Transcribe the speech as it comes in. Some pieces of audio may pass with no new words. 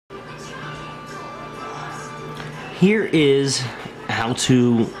here is how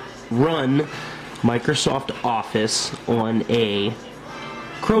to run Microsoft Office on a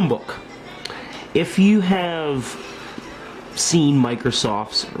Chromebook. If you have seen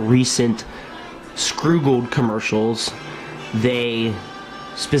Microsoft's recent Scroolgled commercials, they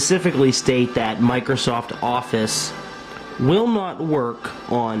specifically state that Microsoft Office will not work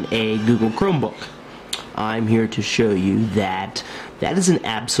on a Google Chromebook. I'm here to show you that that is an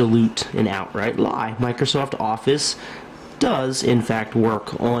absolute and outright lie. Microsoft Office does in fact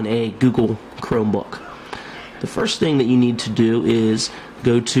work on a Google Chromebook. The first thing that you need to do is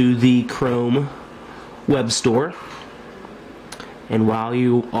go to the Chrome web store, and while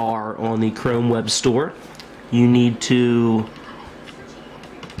you are on the Chrome web store, you need to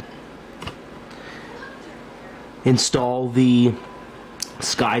install the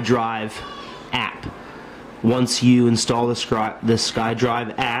SkyDrive app. Once you install the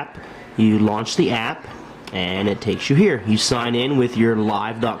SkyDrive app, you launch the app and it takes you here. You sign in with your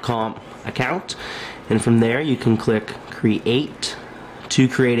live.com account, and from there you can click Create to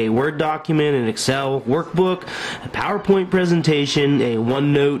create a Word document, an Excel workbook, a PowerPoint presentation, a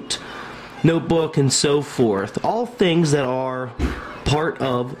OneNote notebook, and so forth. All things that are part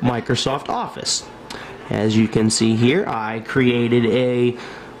of Microsoft Office. As you can see here, I created a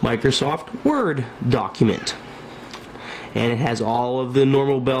Microsoft Word document, and it has all of the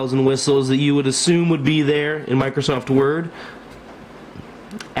normal bells and whistles that you would assume would be there in Microsoft Word.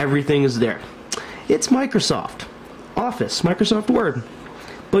 Everything is there. It's Microsoft Office, Microsoft Word.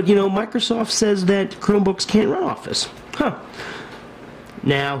 But you know, Microsoft says that Chromebooks can't run Office.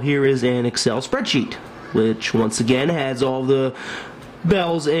 Now here is an Excel spreadsheet, which once again has all the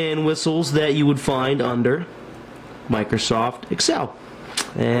bells and whistles that you would find under Microsoft Excel.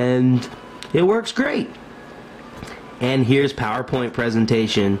 And it works great. And here's PowerPoint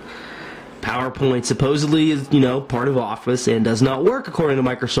presentation. PowerPoint supposedly is, part of Office and does not work according to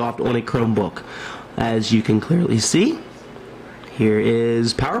Microsoft on a Chromebook. As you can clearly see, here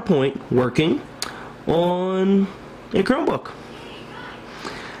is PowerPoint working on a Chromebook.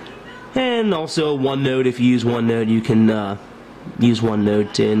 And also OneNote. If you use OneNote, you can use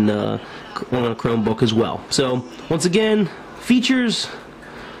OneNote on a Chromebook as well. So once again, features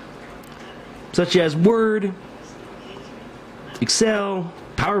such as Word, Excel,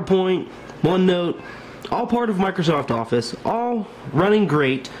 PowerPoint, OneNote, all part of Microsoft Office, all running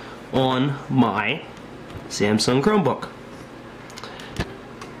great on my Samsung Chromebook.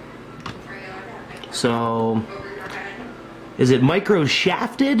 So, is it micro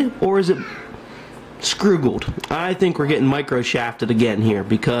shafted or is it scroogled? I think we're getting micro shafted again here,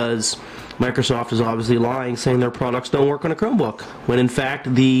 because Microsoft is obviously lying, saying their products don't work on a Chromebook, when in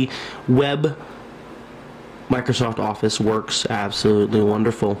fact the web Microsoft Office works absolutely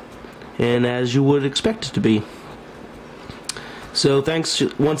wonderful, and as you would expect it to be. So thanks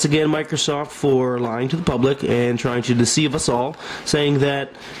once again, Microsoft, for lying to the public and trying to deceive us all, saying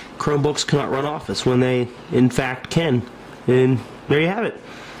that Chromebooks cannot run Office when they in fact can. And there you have it.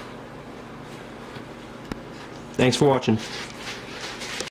 Thanks for watching.